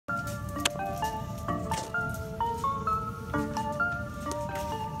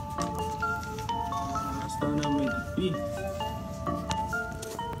baby.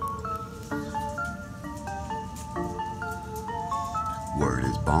 Word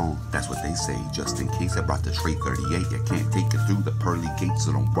is bone, that's what they say. Just in case I brought the tray 38, you can't take it through the pearly gates,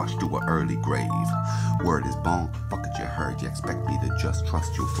 so don't rush to an early grave. Word is bone, fuck it, you heard. You expect me to just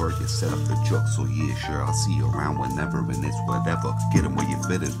trust your word. You set up the joke, so yeah, sure, I'll see you around whenever, and it's whatever. Get 'em where you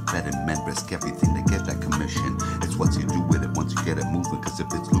fit it, better men risk everything to get that commission. It's what you do with it once you get it moving, cause if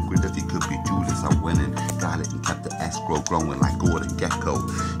it's lucrative, you could be Judas. I'm winning, got it and kept the escrow growing like gekko.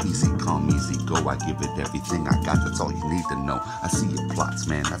 Easy come, easy go, I give it everything I got, that's all you need to know. I see your plots,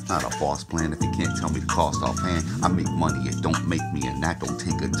 man, that's not a boss plan. If you can't tell me the cost offhand, I make money, it don't make me, and that don't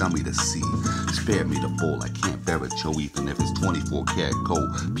take a dummy to see. Spare me the bull, I can't bear it, Joe, even if it's 24 karat gold.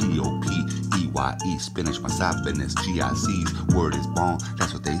 POPEYE, spinach my side business, GICs. Word is bone,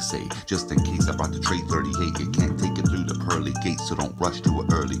 that's what they say. Just in case I brought the tray 38, you can't take it through the pearly gates, so don't rush to an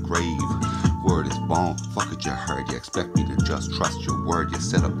early grave. Word is bone, fuck it, you heard. You expect me to just trust your word. You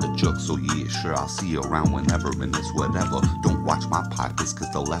set up the joke, so yeah, sure, I'll see you around whenever, and it's whatever. Don't watch my pockets,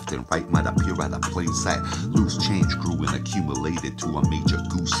 cause the left and right might appear at a plain sight. Loose change grew and accumulated to a major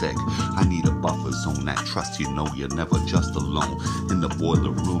goose egg. I need a buffer zone, that trust you know you're never just alone. In the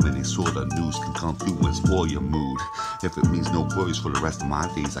boiler room, any sort of news can come through and spoil your mood. If it means no worries for the rest of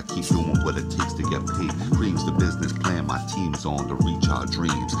my days, I keep doing what it takes to get paid. Dreams the business plan my team's on to reach our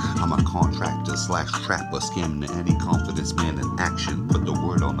dreams. I'm a contractor slash trapper, scamming to any confidence man in action. Put the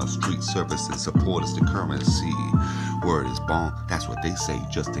word on the street, service and support is the currency. Word is bone, that's what they say.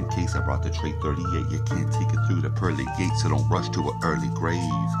 Just in case I brought the tray 38, you can't take it through the pearly gates, so don't rush to an early grave.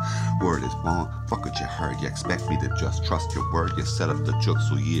 Word is bone, fuck what you heard. You expect me to just trust your word. You set up the joke,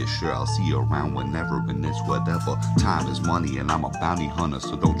 so yeah, sure, I'll see you around whenever, and it's whatever. Time is money, and I'm a bounty hunter,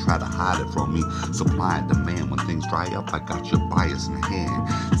 so don't try to hide it from me. Supply and demand, when things dry up, I got your bias in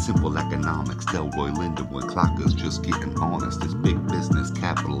hand. Simple economics, Delroy Linden, when clockers just getting honest. It's big business,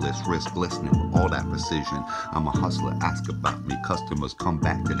 capitalist, risk glistening with all that precision. I'm a hustler, ask about me. Customers come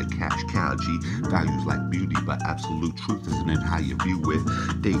back to the cash cow, G. Values like beauty, but absolute truth isn't in how you view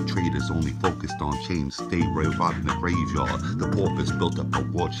it. Day traders only focused on change, stay robbing the graveyard. The paupers built up a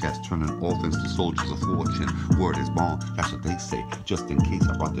war chest, turning orphans to soldiers of fortune. Word is bone, that's what they say. Just in case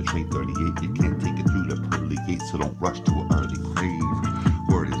I brought the tray 38, you can't take it through the pearly gates, so don't rush to an early grave.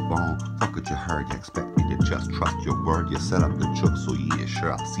 Word is bone, fuck what you heard. You expect me to just trust your word. You set up the joke, so yeah,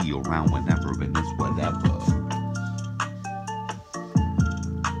 sure, I'll see you around whenever, and it's whatever.